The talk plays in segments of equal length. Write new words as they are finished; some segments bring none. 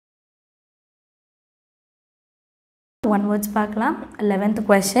one words பார்க்கலாம். 11th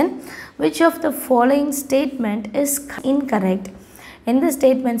question. Which of the following statement is incorrect? எந்த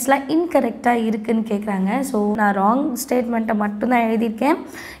ஸ்டேட்மெண்ட்ஸ்லாம் இன்கரெக்டாக இருக்குதுன்னு கேட்குறாங்க. ஸோ நான் ராங் ஸ்டேட்மெண்ட்டை மட்டும்தான் எழுதியிருக்கேன்.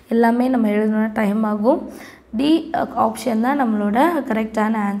 எல்லாமே நம்ம எழுதணும்னா டைம் ஆகும். டி ஆப்ஷன் தான் நம்மளோட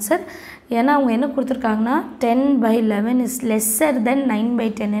கரெக்டான ஆன்சர். ஏன்னா அவங்க என்ன கொடுத்துருக்காங்கன்னா 10/11 இஸ் லெஸ்ஸர் தென்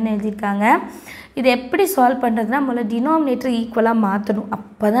 9/10ன்னு எழுதியிருக்காங்க. இது எப்படி சால்வ் பண்ணுறதுனா நம்மள டினாமினேட்டர் ஈக்குவலாக மாற்றணும்.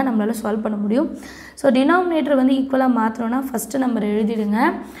 அப்போ தான் நம்மளால் சால்வ் பண்ண முடியும். ஸோ டினாமினேட்டர் வந்து ஈக்குவலாக மாற்றணும்னா ஃபஸ்ட்டு நம்பர் எழுதிடுங்க.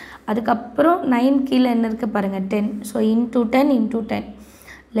 அதுக்கப்புறம் 9 கீழே என்ன இருக்குது பாருங்கள் 10. ஸோ இன்ட்டு 10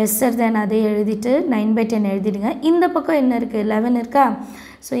 லெஸ்ஸர் தென் அதே எழுதிட்டு 9/10 எழுதிடுங்க. இந்த பக்கம் என்ன இருக்குது 11 இருக்கா.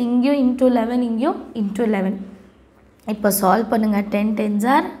 ஸோ இங்கேயும் இன்ட்டு 11 இங்கேயும் இன்ட்டு 11. இப்போ சால்வ் பண்ணுங்கள். 10 10s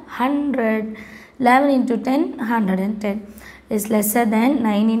are 100. 11 into 10 110 is lesser than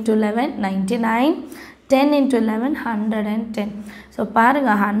 9 into 11 99. 10 into 11 110. So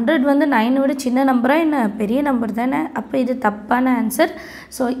பாருங்கள் 100 வந்து 9 விட சின்ன நம்பராக என்ன பெரிய நம்பர் தானே. அப்போ இது தப்பான ஆன்சர்.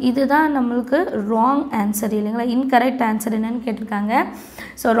 ஸோ இதுதான் நம்மளுக்கு ராங் ஆன்சர் இல்லைங்களா. இன்கரெக்ட் ஆன்சர் என்னென்னு கேட்டிருக்காங்க.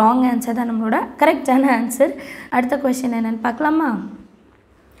 ஸோ ராங் ஆன்சர் தான் நம்மளோட கரெக்டான ஆன்சர். அடுத்த கொஷின் என்னென்னு பார்க்கலாமா.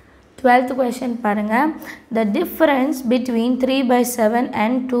 12th question பாருங்கள். The difference between 3/7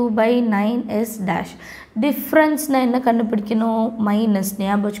 and 2/9 is dash. டிஃப்ரென்ஸ்னால் என்ன கண்டுபிடிக்கணும் மைனஸ்.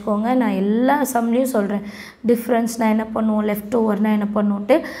 ஞாபகம் வச்சுக்கோங்க, நான் எல்லா சம்லேயும் சொல்கிறேன். டிஃப்ரென்ஸ்னால் என்ன பண்ணுவோம் லெஃப்ட் ஓவர்னால் என்ன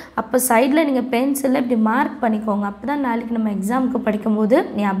பண்ணுவோன்ட்டு. அப்போ சைடில் நீங்கள் பென்சிலில் இப்படி மார்க் பண்ணிக்கோங்க. அப்போ தான் நாளைக்கு நம்ம எக்ஸாமுக்கு படிக்கும்போது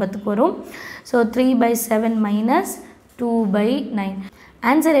ஞாபகத்துக்கு வரும். So 3/7 minus 2/9.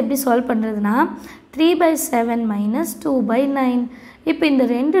 ஆன்சர் எப்படி சால்வ் பண்ணுறதுனா 3/7 மைனஸ் 2/9. இப்போ இந்த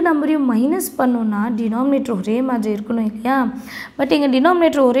ரெண்டு நம்பரையும் மைனஸ் பண்ணோன்னா டினாமினேட்டர் ஒரே மாதிரி இருக்கணும் இல்லையா. பட் இங்கே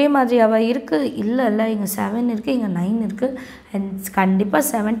டினாமினேட்டர் ஒரே மாதிரி அவள் இருக்குது இல்லை இங்கே 7 இருக்குது இங்கே 9 இருக்குது. அண்ட் கண்டிப்பாக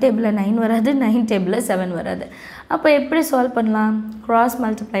 7 டேபிளில் 9 வராது, 9 டேபிளில் 7 வராது. அப்போ எப்படி சால்வ் பண்ணலாம் க்ராஸ்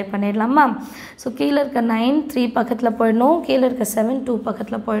மல்டிப்ளை பண்ணிடலாமா. ஸோ கீழே இருக்க 9 3 பக்கத்தில் போயிடணும், கீழே இருக்க 7 2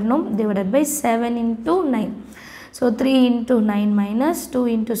 பக்கத்தில் போயிடணும். Divided by 7 into 9. So 3 into 9 minus 2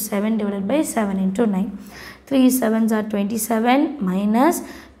 into 7 divided by 7 into 9. 3 7s are 27 minus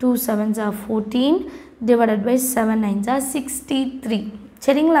 2 7s are 14 divided by 7 9s are 63.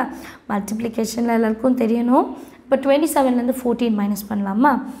 சரிங்களா. மல்டிப்ளிகேஷனில் எல்லாருக்கும் தெரியணும். இப்போ 27லேருந்து 14 மைனஸ்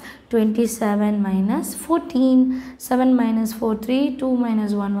பண்ணலாமா. 27 minus 14 7 minus 4 3 2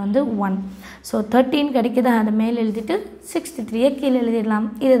 minus 1 வந்து 1. ஸோ 13 கிடைக்குது. அதை மேலே எழுதிட்டு 63 கீழே எழுதிடலாம்.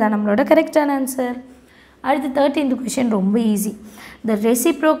 இதுதான் நம்மளோட கரெக்டான ஆன்சர். அடுத்து 13th கொஷின் ரொம்ப easy. The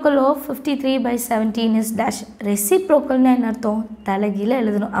reciprocal of 53/17 is dash. ரெசிப்ரோக்கல்னு என்ன அர்த்தம் தலைகீழ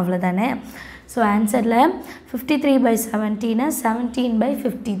எழுதணும் அவ்வளோதானே. ஸோ ஆன்சரில் 53/17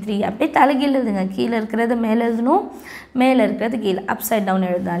 17/53 அப்படியே தலைகீழ எழுதுங்க. கீழே இருக்கிறது மேலே எழுதணும், மேலே இருக்கிறது கீழே அப்சைட் டவுன்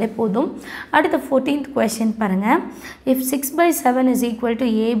எழுதினாலே போதும். அடுத்த 14th கொஷின் பாருங்கள். If 6/7 is equal to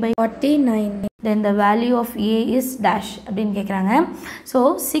a/49 then the value of a is dash அப்படின்னு கேட்குறாங்க. So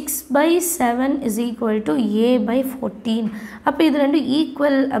 6/7 is equal to a/14. அப்போ இது ரெண்டும்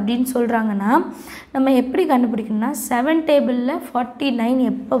ஈக்குவல் அப்படின்னு சொல்கிறாங்கன்னா நம்ம எப்படி கண்டுபிடிக்கணும்னா 7 டேபிளில் 49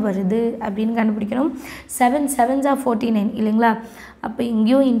 எப்போ வருது அப்படின்னு கண்டுபிடிக்கணும். 7 7s are 49 இல்லைங்களா. அப்போ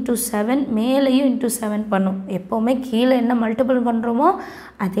இங்கேயும் இன்ட்டு 7 மேலேயும் இன்ட்டு 7 பண்ணும். எப்போவுமே கீழே என்ன மல்டிபிள் பண்ணுறோமோ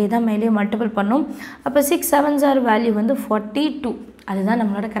அதே தான் மேலேயும் மல்டிபிள் பண்ணும். அப்போ 6 7s are வேல்யூ வந்து 42. அதுதான்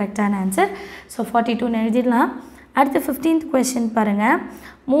நம்மளோட கரெக்டான ஆன்சர். ஸோ 42 எழுதிடலாம். அடுத்து 15th கொஷின் பாருங்கள்.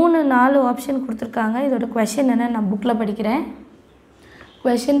 3 4 ஆப்ஷன் கொடுத்துருக்காங்க. இதோட கொஷின் என்ன நான் புக்கில் படிக்கிறேன்.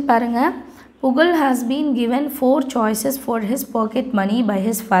 கொஷின் பாருங்கள். புகழ் has been given 4 choices for his pocket money by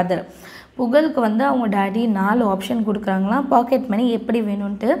his father. புகழுக்கு வந்து அவங்க டேடி 4 ஆப்ஷன் கொடுக்குறாங்களாம் பாக்கெட் மணி எப்படி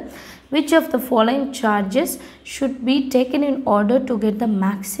வேணும்ன்ட்டு. which of the following charges should be taken in order to get the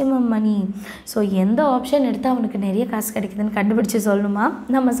maximum money. So எந்த option எடுத்தால் அவனுக்கு நிறைய காசு கிடைக்குதுன்னு கண்டுபிடிச்சி சொல்லணுமா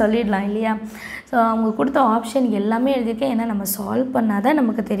நம்ம சொல்லிடலாம் இல்லையா. ஸோ அவங்க கொடுத்த ஆப்ஷன் எல்லாமே எழுதியிருக்கேன். ஏன்னா நம்ம சால்வ் பண்ணால் தான்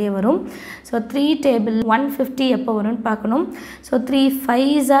நமக்கு தெரிய வரும். ஸோ 3 டேபிள் 150 எப்போ வரும்னு பார்க்கணும். ஸோ 3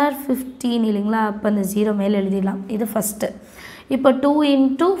 5s are 15 இல்லைங்களா. அப்போ அந்த 0 மேலே எழுதிடலாம். இது ஃபஸ்ட்டு. இப்போ 2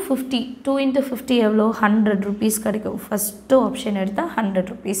 into 50 2 into 50 எவ்வளோ 100 rupees கிடைக்கும். ஃபஸ்ட்டு ஆப்ஷன் எடுத்தால் 100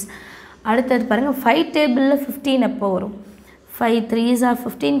 rupees. அடுத்தது பாருங்கள் 5 டேபிளில் 15 எப்போ வரும். 5 3s are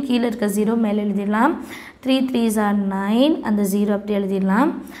 15 கீழே இருக்க 0 மேலே எழுதிடலாம். 3 3s are 9 அந்த 0 அப்படி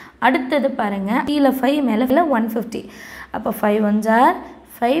எழுதிடலாம். அடுத்தது பாருங்கள் கீழே 5 மேலே 150. அப்போ 5 1s are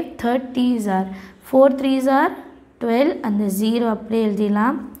 5 30s are 4 3s are 12 அந்த 0 அப்படியே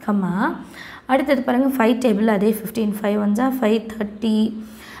எழுதிடலாம் கம்மா. அடுத்தது பாருங்கள் 5 டேபிள் அதே 15 5 1s are 5 30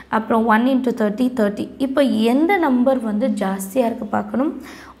 அப்புறம் 1 into 30 30. இப்போ எந்த நம்பர் வந்து ஜாஸ்தியாக இருக்குது பார்க்கணும்.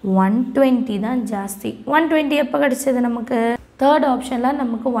 120 தான் ஜாஸ்தி. 120 எப்போ கிடச்சது நமக்கு தேர்ட் ஆப்ஷனில்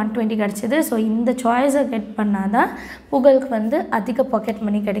நமக்கு 120 கிடச்சிது. ஸோ இந்த சாய்ஸை கெட் பண்ணால் தான் புகழுக்கு வந்து அதிக பாக்கெட்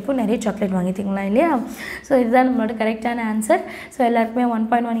மணி கிடைக்கும், நிறைய சாக்லேட் வாங்கி திங்கலாம் இல்லையா. ஸோ இதுதான் நம்மளோட கரெக்டான ஆன்சர். ஸோ எல்லாருக்குமே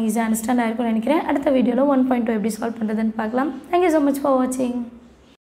 1.1 ஈஸியாக அண்டர்ஸ்டாண்ட் ஆகிருக்கும்னு நினைக்கிறேன். அடுத்த வீடியோவில் 1.2 எப்படி சால்வ் பண்ணுறதுன்னு பார்க்கலாம். தேங்க்யூ ஸோ மச் ஃபார் வாட்சிங்.